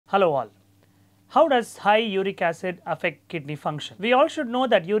Hello all. How does high uric acid affect kidney function? We all should know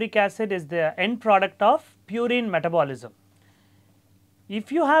that uric acid is the end product of purine metabolism.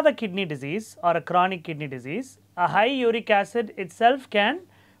 If you have a kidney disease or a chronic kidney disease, a high uric acid itself can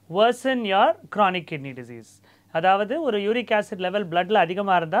worsen your chronic kidney disease. அதாவது ஒரு uric acid level பிளட்ல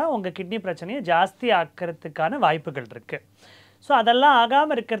அதிகமாக இருந்தால் உங்கள் kidney பிரச்சனையை ஜாஸ்தி ஆக்கிறதுக்கான வாய்ப்புகள் இருக்குது. So அதெல்லாம்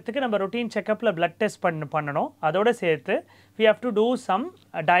ஆகாமல் இருக்கிறதுக்கு நம்ம ரொட்டீன் செக்கப்பில் பிளட் டெஸ்ட் பண்ணணும். அதோடு சேர்த்து we have to do some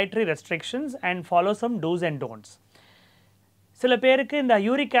dietary restrictions and follow some do's and don'ts. சில பேருக்கு இந்த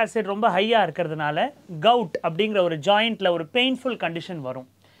யூரிக் ஆசிட் ரொம்ப ஹையாக இருக்கிறதுனால கவுட் அப்படிங்கிற ஒரு ஜாயிண்ட்டில் ஒரு பெயின்ஃபுல் கண்டிஷன் வரும்.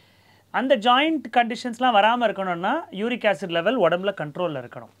 அந்த ஜாயிண்ட் கண்டிஷன்ஸ்லாம் வராமல் இருக்கணும்னா யூரிக் ஆசிட் லெவல் உடம்புல கண்ட்ரோலில்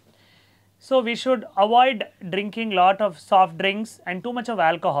இருக்கணும். So we should avoid drinking lot of soft drinks and too much of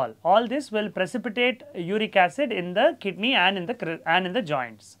alcohol. All this will precipitate uric acid in the kidney and in the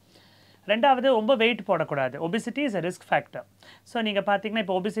joints. ரெண்டாவது ரொம்ப wait போடக்கூடாது. obesity is a risk factor. So நீங்கள் பார்த்தீங்கன்னா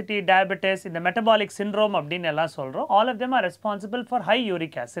இப்போ obesity, diabetes, இந்த metabolic syndrome அப்படின்னு எல்லாம் சொல்கிறோம். all of them are responsible for high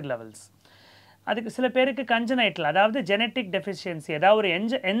uric acid levels. அதுக்கு சில பேருக்கு கஞ்சனைட்டல், அதாவது ஜெனட்டிக் டெஃபிஷியன்சி, அதாவது ஒரு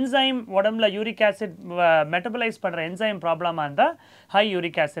என்சைம் உடம்புல யூரிக் ஆசிட் மெட்டபலைஸ் பண்ணுற என்சைம் ப்ராப்ளமாக இருந்தால் ஹை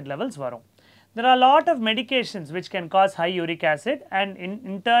யூரிக் ஆசிட் லெவல்ஸ் வரும். There are a lot of medications which can cause high uric acid and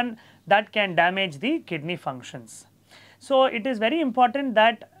in turn that can damage the kidney functions. So it is very important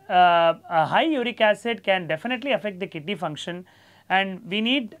that a high uric acid can definitely affect the kidney function and we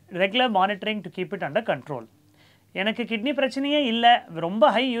need regular monitoring to keep it under control. எனக்கு kidney பிரச்சனையே இல்லை, ரொம்ப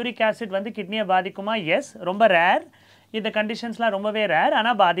high uric acid வந்து கிட்னியை பாதிக்குமா? S, ரொம்ப rare. இந்த கண்டிஷன்ஸ்லாம் ரொம்பவே rare,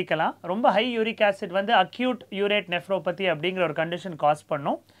 ஆனால் பாதிக்கலாம். ரொம்ப ஹை யூரிக் ஆசிட் வந்து அக்யூட் யூரேட் நெஃப்ரோபதி அப்படிங்கிற ஒரு கண்டிஷன் காஸ்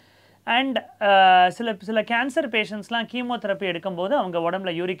பண்ணும். அண்ட் சில கேன்சர் பேஷண்ட்ஸ்லாம் கீமோதெரப்பி எடுக்கும்போது அவங்க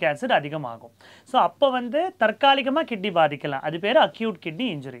உடம்புல யூரிக் ஆசிட் அதிகமாகும். ஸோ அப்போ வந்து தற்காலிகமாக கிட்னி பாதிக்கலாம். அது பேர் acute kidney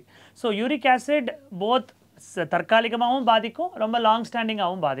injury. So uric acid both தற்காலிகமாகவும் பாதிக்கும், ரொம்ப லாங்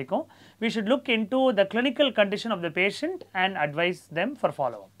ஸ்டாண்டிங்காகவும் பாதிக்கும். We should look into the clinical condition of the patient and advise them for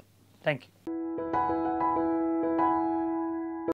follow-up. Thank you.